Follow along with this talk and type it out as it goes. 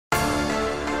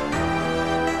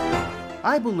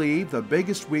I believe the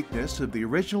biggest weakness of the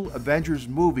original Avengers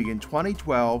movie in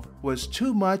 2012 was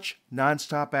too much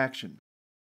non-stop action.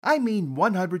 I mean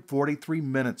 143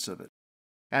 minutes of it.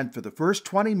 And for the first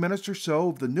 20 minutes or so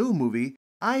of the new movie,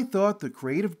 I thought the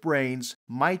creative brains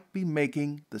might be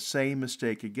making the same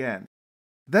mistake again.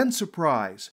 Then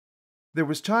surprise! There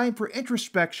was time for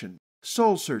introspection,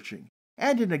 soul-searching,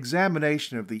 and an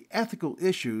examination of the ethical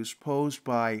issues posed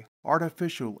by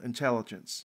artificial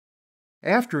intelligence.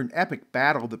 After an epic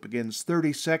battle that begins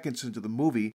 30 seconds into the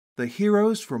movie, the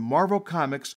heroes from Marvel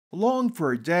Comics long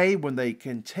for a day when they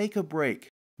can take a break,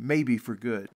 maybe for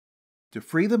good. To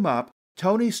free them up,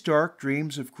 Tony Stark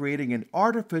dreams of creating an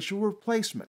artificial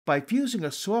replacement by fusing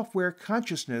a software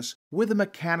consciousness with a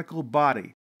mechanical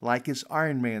body, like his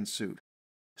Iron Man suit.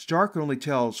 Stark only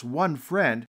tells one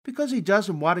friend because he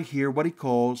doesn't want to hear what he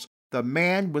calls the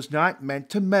man was not meant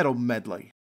to meddle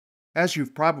medley. As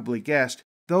you've probably guessed,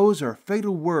 those are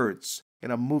fatal words in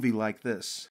a movie like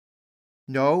this.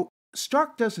 No,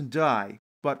 Stark doesn't die,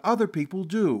 but other people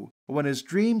do when his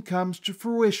dream comes to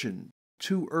fruition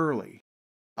too early.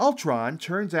 Ultron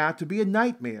turns out to be a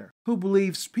nightmare who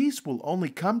believes peace will only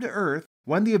come to Earth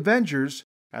when the Avengers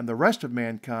and the rest of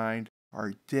mankind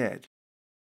are dead.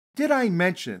 Did I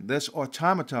mention this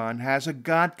automaton has a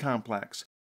god complex?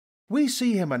 We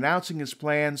see him announcing his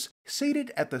plans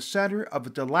seated at the center of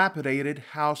a dilapidated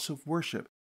house of worship.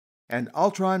 And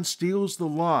Ultron steals the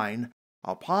line,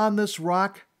 "Upon this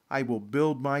rock I will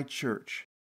build my church."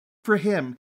 For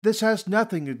him, this has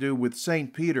nothing to do with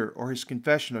St. Peter or his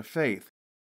confession of faith.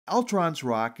 Ultron's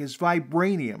rock is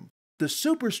vibranium, the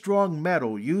super strong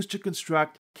metal used to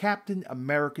construct Captain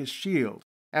America's shield,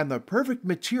 and the perfect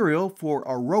material for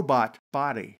a robot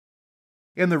body.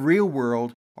 In the real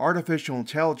world, artificial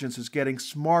intelligence is getting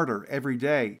smarter every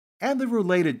day, and the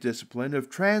related discipline of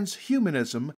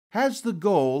transhumanism has the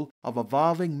goal of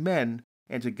evolving men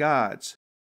into gods.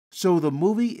 So the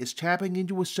movie is tapping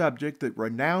into a subject that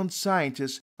renowned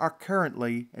scientists are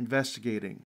currently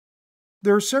investigating.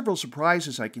 There are several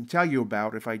surprises I can tell you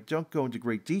about if I don't go into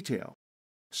great detail.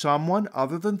 Someone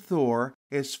other than Thor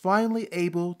is finally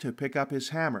able to pick up his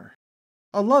hammer.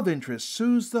 A love interest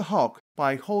soothes the Hulk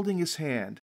by holding his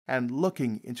hand and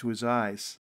looking into his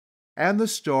eyes. And the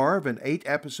star of an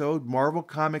 8-episode Marvel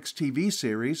Comics TV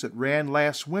series that ran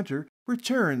last winter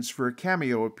returns for a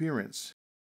cameo appearance.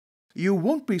 You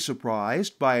won't be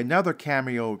surprised by another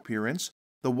cameo appearance,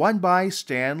 the one by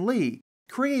Stan Lee,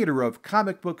 creator of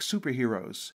comic book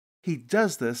superheroes. He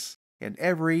does this in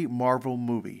every Marvel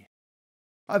movie.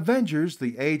 Avengers: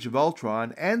 The Age of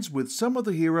Ultron ends with some of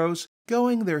the heroes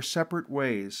going their separate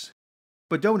ways.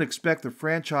 But don't expect the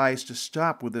franchise to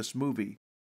stop with this movie.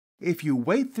 If you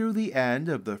wait through the end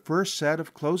of the first set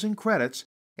of closing credits,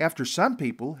 after some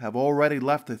people have already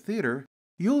left the theater,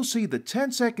 you'll see the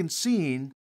 10-second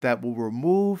scene that will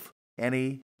remove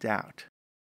any doubt.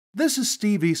 This is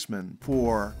Steve Eastman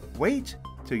for Wait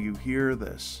Till You Hear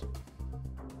This.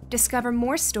 Discover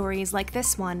more stories like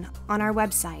this one on our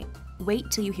website,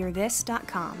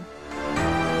 waittillyouhearthis.com.